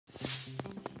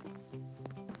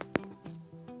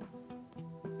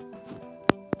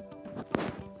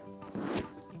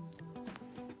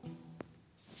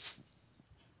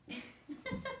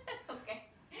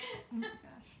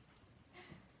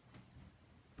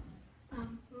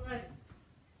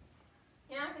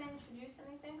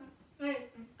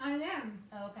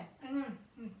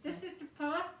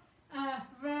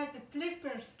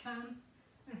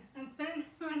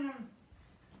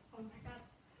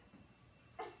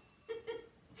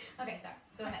Okay, sorry.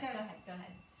 Go ahead. Okay. Go ahead. Go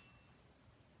ahead.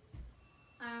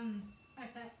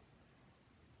 Okay.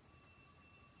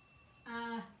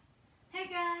 Hey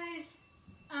guys.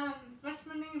 What's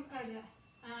my name?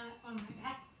 Oh my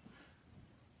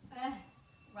god.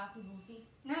 Rocky Wolfie.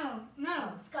 No.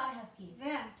 Oh, Sky Husky.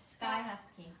 Yeah. Sky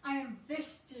Husky. I am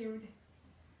this dude.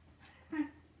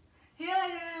 Here I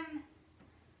am.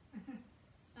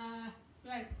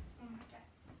 Right. Oh my god.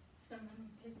 So many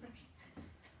papers.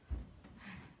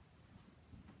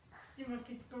 You will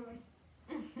keep going.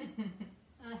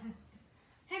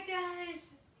 Hey guys.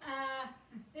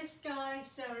 This guy.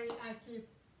 Sorry, I keep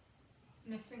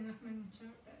messing up my intro.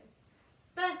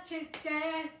 But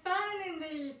today,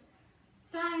 finally,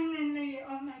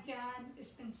 oh my god,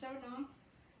 it's been so long.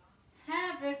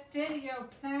 Have a video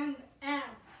planned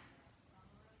out.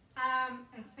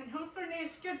 And hopefully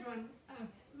it's a good one.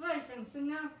 Right, friends, so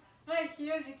now, right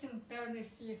here, you can barely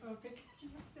see her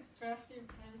because of the fursuit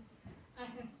pen.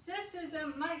 This is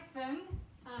my friend.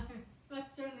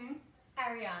 What's her name?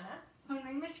 Ariana. Her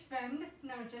name is Friend.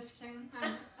 No, just kidding.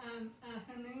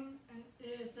 Her name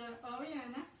is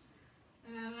Oriana.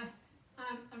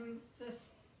 Just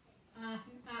ask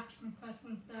me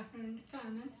questions back in the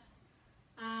comments.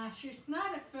 She's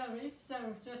not a furry, so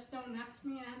just don't ask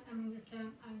me out. You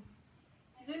can.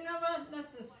 You know what?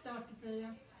 Let's just start the video.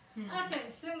 Okay,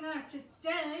 so now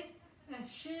today,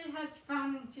 she has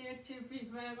volunteered to be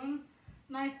wearing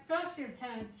my fursuit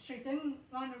head. She didn't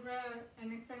want to wear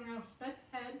anything else but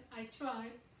head. I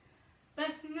tried.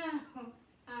 But no.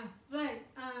 Right,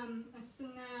 so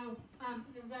now,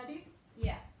 you ready?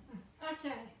 Yeah.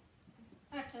 Okay,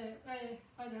 wait,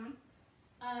 hold on.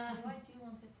 What do I do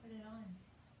once I put it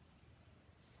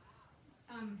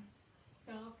on?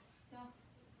 Dog stuff.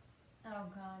 Oh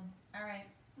God. All right.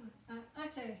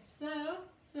 Okay, so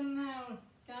now,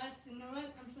 guys, you know what?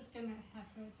 I'm just gonna have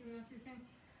her do everything.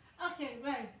 Okay,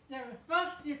 right, there.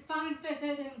 First, you find the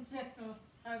hidden zipper.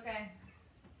 Okay.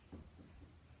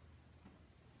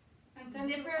 And then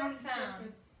Zipper you unzip found.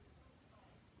 it.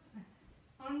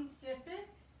 Unzip it.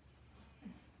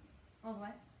 Oh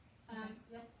what?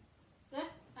 So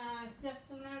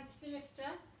now you see a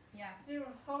strap. Yeah. You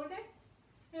hold it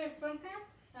with one hand,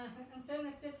 and then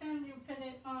with this hand you put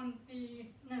it on the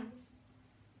nose.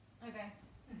 Okay.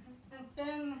 And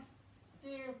then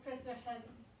you put the head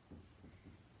in.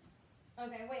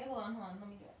 Okay. Wait. Hold on. Let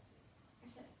me do it.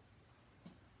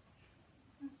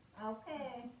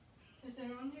 Okay. Is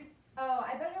it on you? Oh,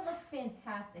 I bet it looks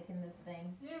fantastic in this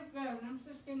thing. You will. I'm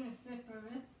just gonna zipper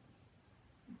it.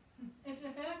 If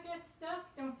your hair gets stuck,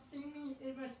 don't see me.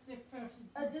 It was the first.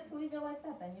 Just leave it like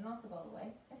that then. You don't have to go all the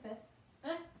way. It fits.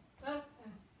 Well,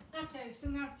 okay, so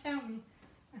now tell me,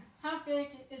 how big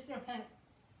is your head?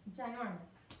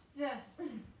 Ginormous. Yes,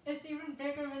 it's even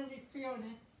bigger when you feel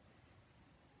it.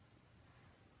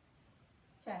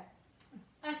 Check.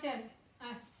 Okay,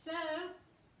 so,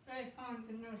 right on,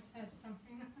 the nose has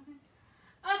something on it.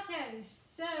 Okay,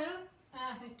 so,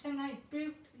 can I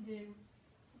boop you?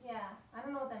 Yeah. I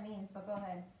don't know what that means, but go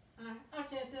ahead.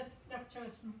 Okay, just look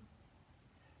towards me.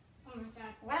 Oh my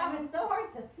god. Wow, it's so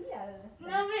hard to see out of this thing.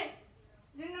 No, wait.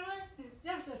 You know what?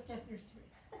 Let's just get through it.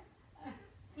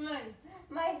 Right.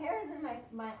 My hair is in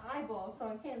my eyeball, so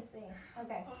I can't see.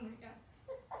 Okay. Oh my god.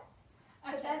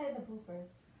 Put that in the bloopers.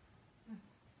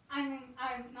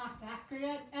 I'm not that good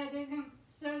at editing,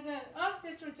 so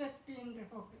this will just be in the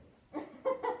whole video.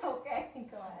 Okay,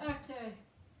 go ahead. Okay.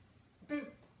 Boop.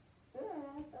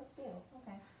 Ooh, that's so cute.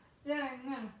 Okay. Yeah, I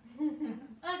know.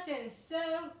 Okay, so,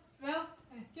 well,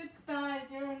 goodbye.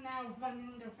 You're now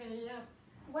running the video.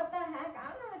 What the heck? I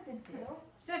don't know what to do.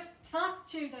 Just talk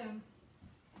to them.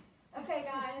 Okay,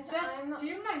 guys. Just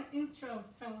do my intro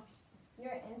first.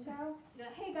 Your intro? Yeah.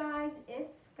 Hey, guys.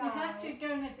 It's Sky. You have to go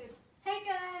with this. Hey,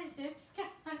 guys. It's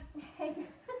Sky. Hey.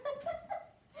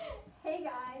 Hey,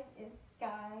 guys. It's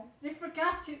Sky. You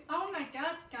forgot to. Oh my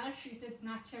god, guys, she did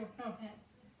not show her head.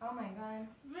 Oh my god.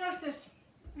 Versus.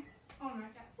 Oh my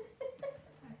god.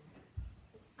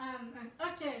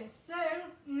 Okay, so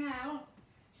now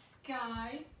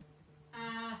Sky,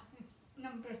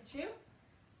 number 2.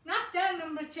 Not that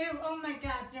number 2. Oh my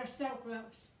god, you're so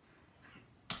gross.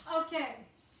 Okay,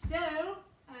 so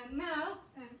now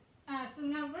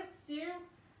let's do.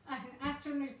 I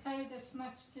actually pay this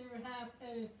much to have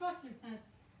a fursuit head,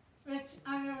 which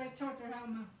I already told you how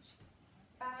much.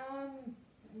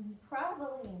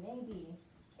 Probably, maybe.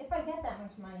 If I get that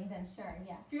much money, then sure,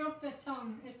 yeah. Feel the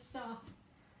tongue, it's soft.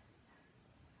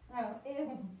 Oh,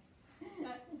 ew.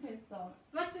 It's soft.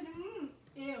 What did it mean?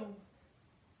 Ew.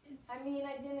 I mean,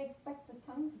 I didn't expect the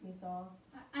tongue to be soft.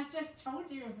 I just told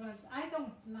you it was. I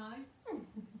don't lie.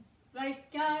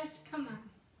 Right, guys, come on.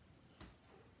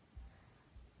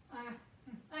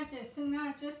 Okay, so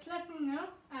now just let me know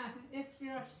if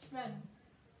you're sweating.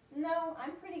 No,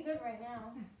 I'm pretty good right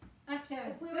now.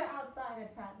 Okay. If we were outside,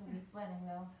 I'd probably be sweating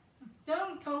though.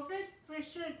 During COVID, we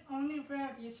should only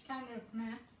wear these kind of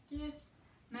masks.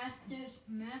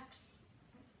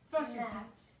 Fursuit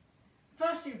heads.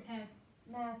 Fursuit head.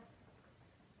 Masks.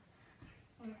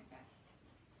 Oh my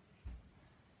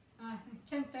god.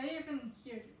 Can they even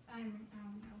hear you? I don't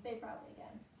know. They probably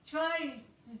can. Try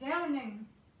zoning.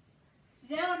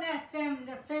 Zone at them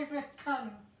their favorite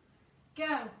color.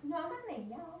 Go. No, I'm not gonna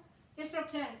yell. It's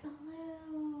okay.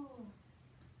 Blue.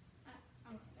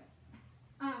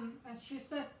 She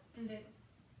said blue.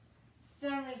 So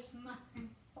is mine.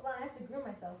 Hold on, I have to groom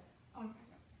myself. Oh my god.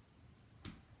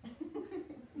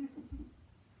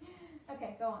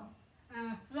 Okay, go on.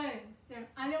 Right. So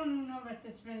I don't even know what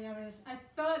this video is. I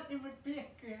thought it would be a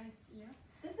good idea.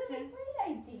 This is a great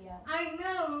idea. I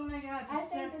know. Oh my god. I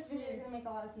It's think so this video is cute. gonna make a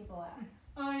lot of people laugh.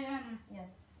 Oh yeah. Yeah.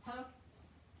 Hug.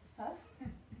 Hug?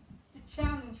 The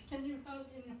challenge. Can you hug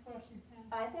in the fursuit hand?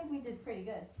 I think we did pretty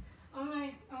good. Oh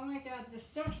my god. They're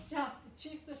so soft. The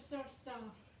cheeks are so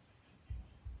soft.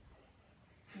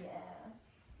 Yeah.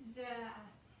 The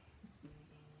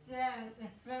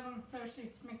wearing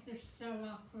fursuits make them so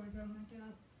awkward. Oh my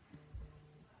god.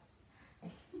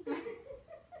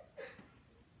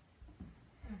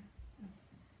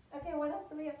 Okay, what else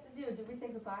do we have to do? Do we say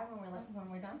goodbye when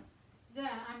we're done? Yeah,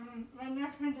 I mean, when your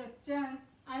friends are done,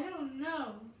 I don't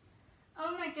know.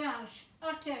 Oh my gosh.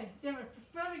 Okay, so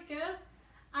before we go,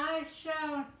 I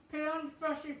shall put on the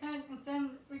fursuit head and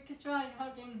then we could try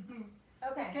hugging me.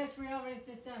 Okay. Because we already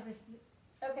did that with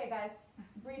Okay, guys.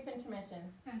 Brief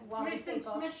intermission. While we brief take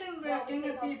off- intermission, while we're we going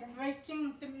to take be off the-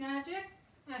 breaking the magic.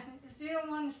 If you don't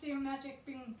want to see magic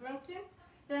being broken,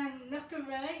 then look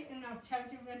away and I'll tell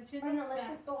you when to Oh no, let's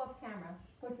back. just go off camera.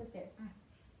 Go to the stairs.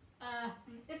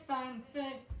 It's fine,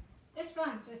 babe. It's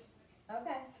fine, just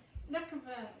Okay. look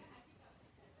away.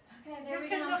 Okay, You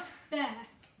can look back.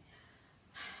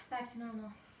 Back to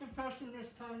normal. The person was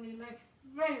probably like,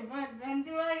 wait, what, when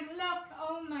do I look?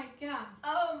 Oh my god.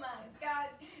 Oh my god.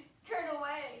 Turn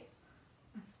away.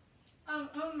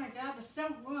 Oh my god, it's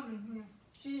so warm in here.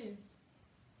 Jeez.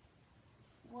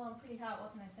 Well, I'm pretty hot.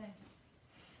 What can I say?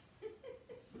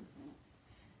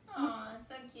 Aw,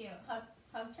 so cute. Hug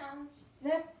challenge?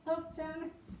 Let's hope,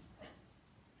 John.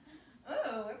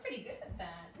 Oh, we're pretty good at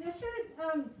that. You should,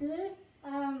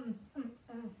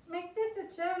 make this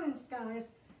a challenge, guys.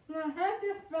 Now have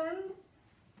your friend,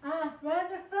 wear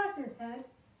the fursuit head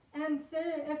and see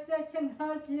if they can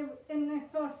hug you in the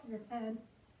fursuit head.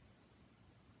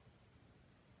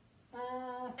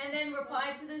 And then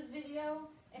reply to this video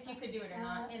if you could do it or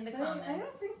not in the I don't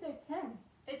comments. think they can.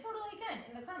 They totally can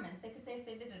in the comments. They could say if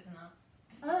they did it or not.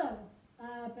 Oh,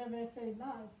 but if they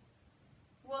lie.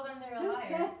 Well, then they're a You liar.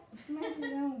 can't, maybe they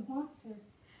don't want to.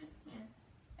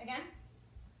 Again?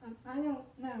 I don't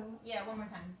know. Yeah, one more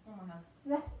time. One more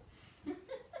hug.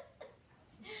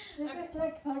 It's just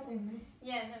like hugging me.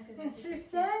 Yeah, no, because And you're she super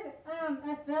said,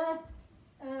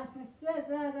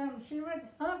 she would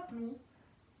hug me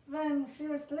when she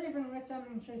was leaving, which I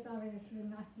mean, she's obviously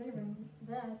not leaving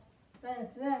that.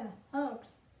 But hugs.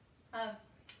 Hugs.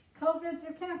 COVID,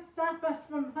 you can't stop us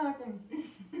from hugging.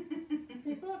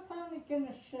 People are probably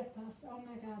gonna ship us. Oh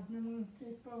my god, no one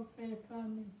people they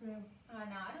probably will. Oh, no,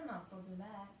 I don't know if they'll do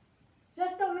that.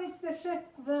 Just don't make the ship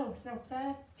gross,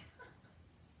 okay?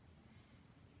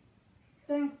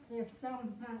 Thank you so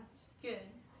much. Good.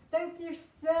 Thank you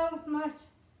so much,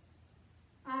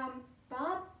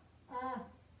 Bob.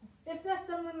 If there's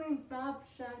someone named Bob,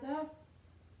 shout out.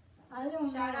 I don't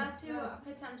know. Shout out to a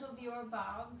potential viewer,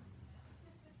 Bob.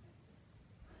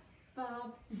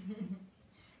 Bob.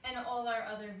 And all our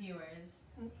other viewers.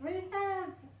 We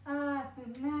have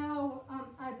now,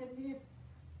 I believe,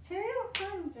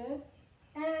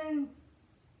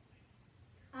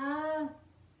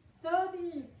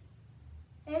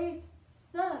 238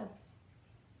 subs.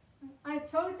 I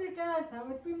told you guys I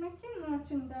would be making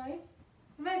merchandise,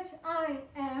 which I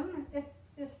am.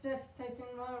 It's just taking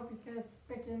a while because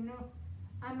beginner,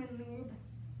 I'm a noob.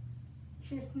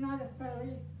 She's not a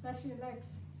furry, but she likes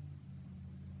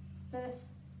this.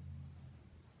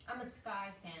 I'm a Sky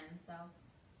fan, so.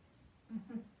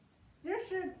 You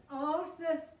should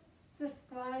also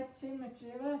subscribe to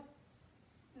Majira.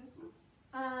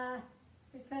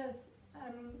 Because,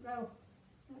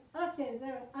 okay,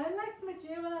 there. I like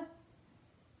Majira.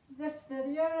 This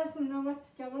video doesn't know what's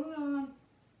going on.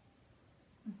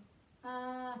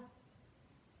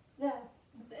 Yeah.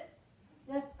 That's it?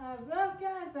 Yeah, well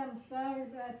guys, I'm sorry,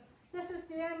 but this is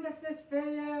the end of this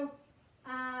video.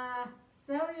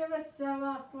 Sorry it was so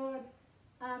awkward.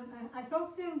 I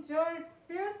hope you enjoyed.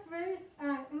 Feel free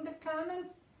in the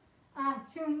comments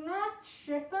to not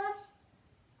ship us.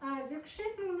 You're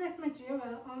shipping with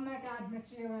Majula. Oh my god,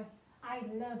 Majula. I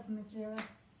love Majula.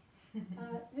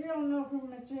 You don't know who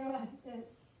Majula is.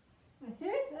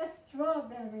 Here's a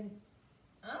strawberry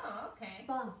Oh, okay.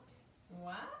 fox.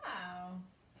 Wow.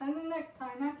 Kind of like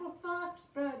pineapple fox,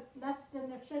 but that's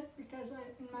delicious because,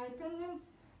 in my opinion,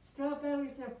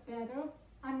 strawberries are better.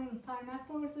 I mean,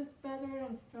 pineapples is better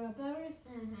than strawberries.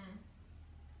 Mm-hmm.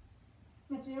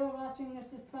 Majula watching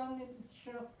this is probably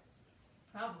shocked.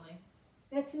 Probably.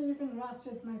 If he even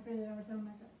watches my videos, oh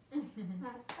my god.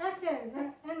 Okay,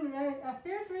 anyway,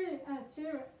 feel free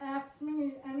to ask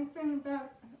me anything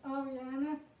about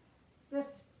Ariana,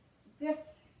 this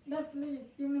lovely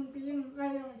human being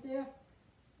right over here.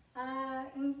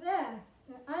 And there,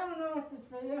 I don't know what this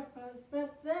video was,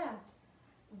 but there.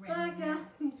 Bye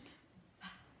guys.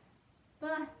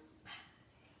 Bye.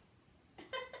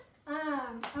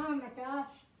 Oh my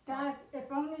gosh. Guys, if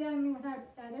only I knew how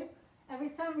to edit. Every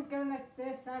time we go like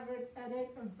this, I would edit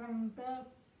a rainbow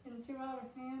into our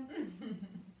hand.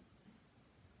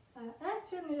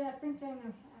 Actually, I think I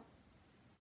know how.